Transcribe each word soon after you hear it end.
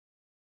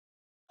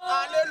In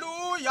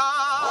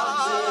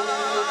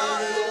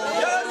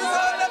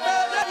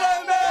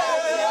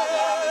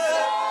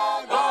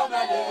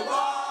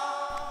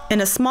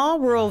a small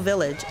rural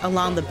village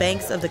along the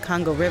banks of the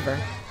Congo River,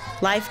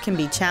 life can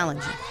be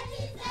challenging,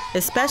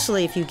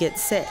 especially if you get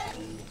sick.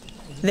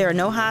 There are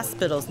no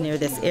hospitals near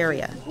this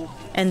area,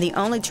 and the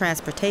only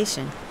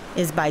transportation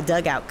is by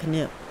dugout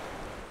canoe.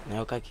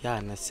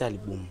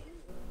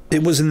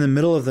 It was in the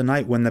middle of the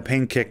night when the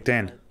pain kicked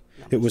in.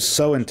 It was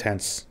so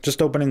intense.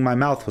 Just opening my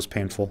mouth was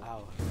painful.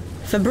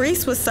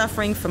 Fabrice was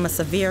suffering from a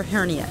severe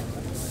hernia.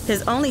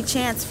 His only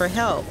chance for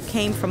help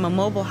came from a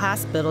mobile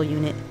hospital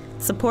unit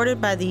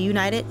supported by the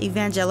United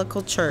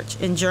Evangelical Church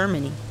in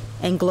Germany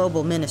and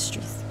Global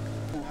Ministries.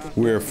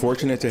 We are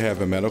fortunate to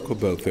have a medical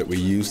boat that we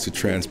use to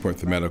transport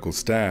the medical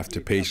staff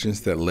to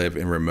patients that live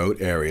in remote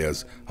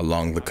areas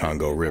along the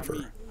Congo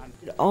River.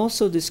 It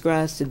also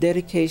describes the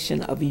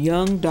dedication of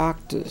young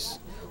doctors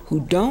who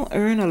don't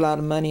earn a lot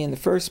of money in the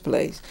first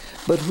place,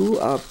 but who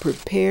are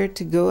prepared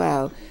to go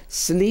out,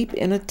 sleep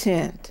in a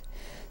tent,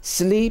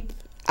 sleep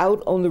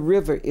out on the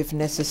river if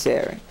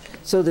necessary,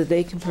 so that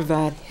they can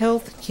provide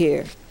health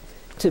care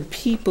to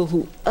people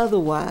who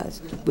otherwise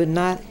would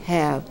not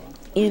have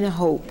any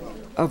hope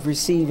of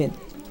receiving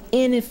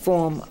any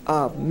form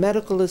of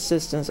medical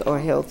assistance or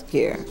health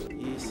care.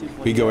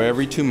 We go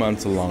every 2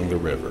 months along the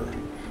river.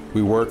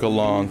 We work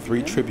along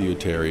 3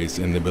 tributaries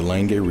in the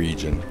Belenge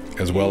region,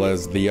 as well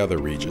as the other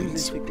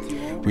regions.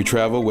 We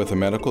travel with a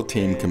medical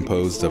team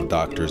composed of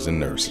doctors and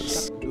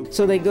nurses.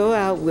 So they go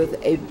out with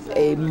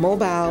a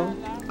mobile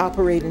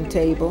operating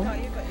table.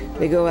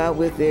 They go out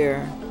with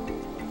their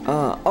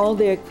all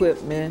their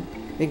equipment.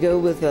 They go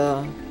with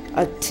a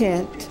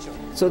tent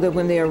so that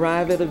when they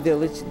arrive at a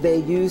village, they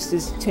use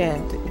this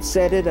tent,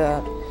 set it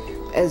up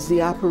as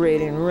the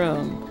operating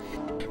room.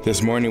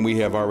 This morning we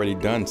have already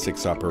done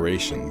 6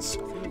 operations.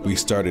 We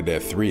started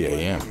at 3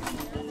 a.m.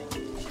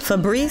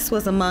 Fabrice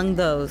was among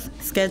those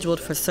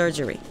scheduled for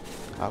surgery.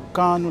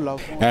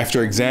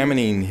 After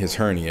examining his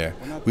hernia,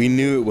 we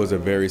knew it was a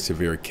very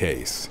severe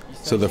case.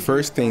 So the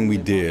first thing we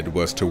did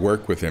was to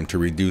work with him to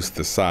reduce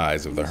the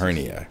size of the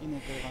hernia.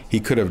 He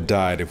could have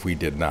died if we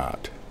did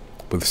not.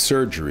 With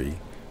surgery,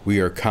 we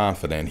are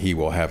confident he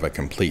will have a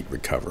complete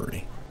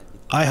recovery.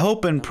 I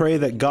hope and pray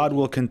that God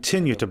will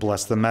continue to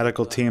bless the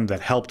medical team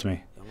that helped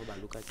me.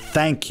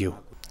 Thank you.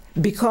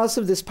 Because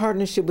of this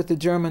partnership with the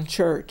German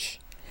church,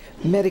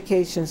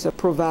 medications are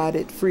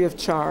provided free of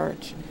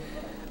charge.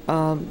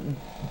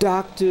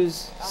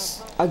 Doctors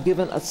are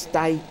given a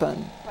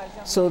stipend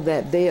so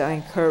that they are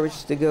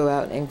encouraged to go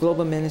out, and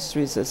Global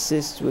Ministries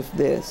assists with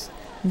this.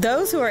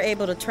 Those who are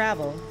able to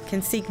travel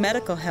can seek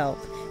medical help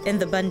in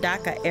the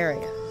Bandaka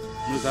area.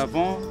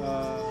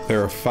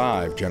 There are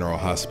 5 general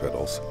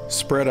hospitals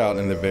spread out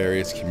in the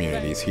various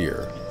communities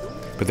here,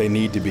 but they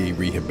need to be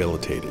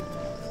rehabilitated.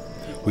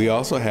 We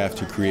also have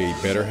to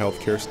create better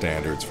healthcare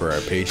standards for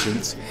our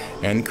patients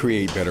and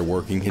create better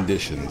working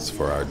conditions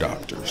for our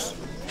doctors.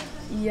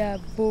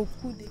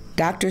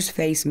 Doctors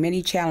face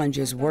many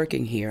challenges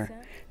working here.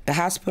 The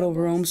hospital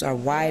rooms are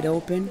wide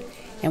open,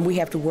 and we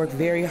have to work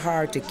very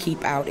hard to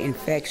keep out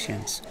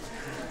infections.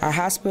 Our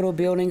hospital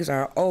buildings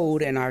are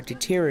old and are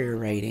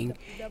deteriorating,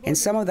 and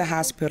some of the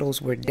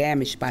hospitals were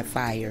damaged by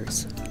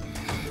fires.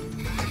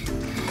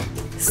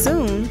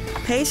 Soon,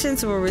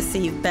 patients will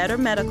receive better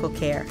medical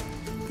care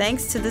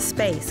thanks to the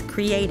space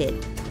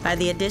created by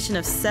the addition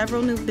of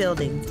several new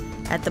buildings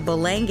at the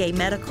Belenge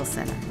Medical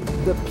Center.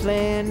 The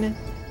plan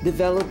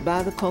developed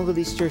by the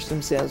Congolese church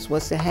themselves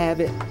was to have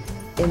it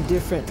in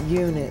different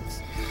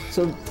units.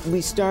 So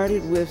we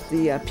started with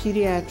the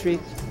pediatric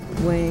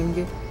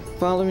wing,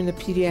 following the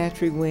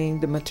pediatric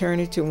wing, the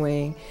maternity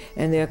wing,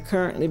 and they're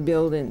currently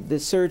building the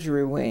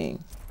surgery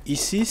wing.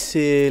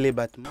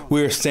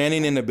 We are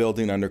standing in a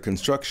building under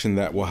construction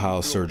that will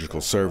house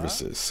surgical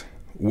services.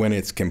 When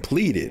it's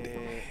completed,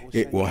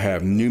 it will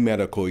have new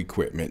medical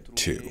equipment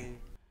too.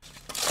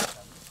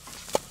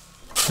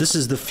 This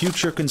is the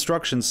future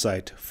construction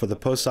site for the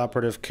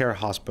postoperative care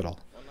hospital.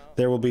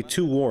 There will be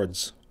 2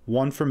 wards,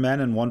 one for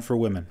men and one for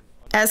women.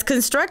 As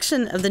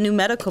construction of the new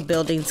medical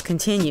buildings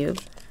continue,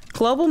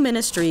 Global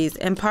Ministries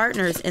and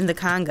partners in the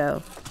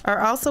Congo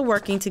are also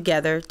working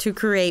together to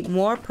create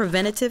more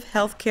preventative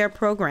health care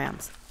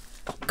programs.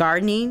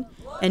 Gardening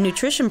and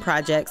nutrition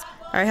projects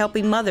are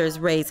helping mothers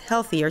raise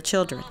healthier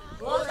children.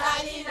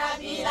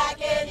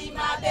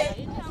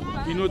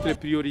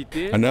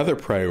 Another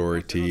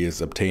priority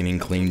is obtaining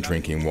clean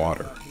drinking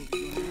water.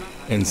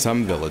 In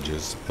some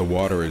villages, the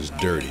water is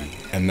dirty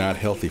and not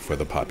healthy for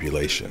the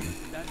population.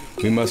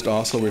 We must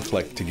also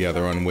reflect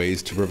together on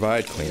ways to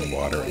provide clean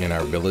water in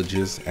our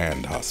villages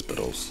and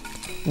hospitals.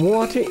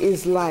 Water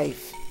is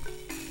life,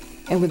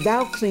 and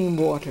without clean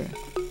water,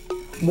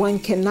 one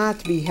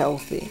cannot be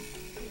healthy.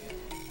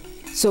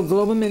 So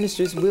Global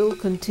Ministries will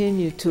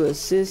continue to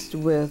assist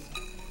with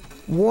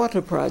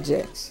water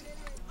projects.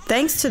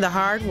 Thanks to the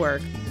hard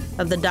work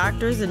of the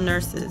doctors and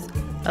nurses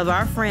of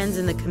our friends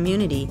in the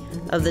community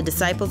of the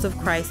Disciples of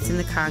Christ in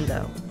the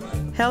Congo,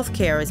 health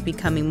care is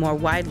becoming more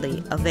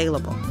widely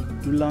available.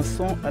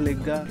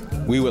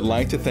 We would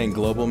like to thank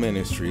Global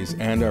Ministries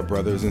and our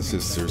brothers and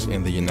sisters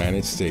in the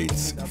United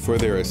States for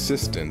their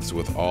assistance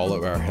with all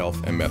of our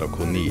health and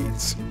medical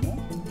needs.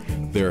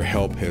 Their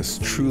help has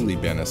truly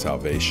been a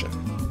salvation.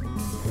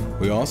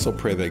 We also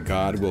pray that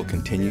God will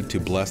continue to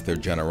bless their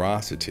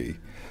generosity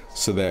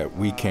so that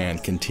we can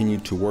continue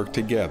to work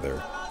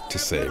together to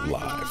save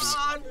lives.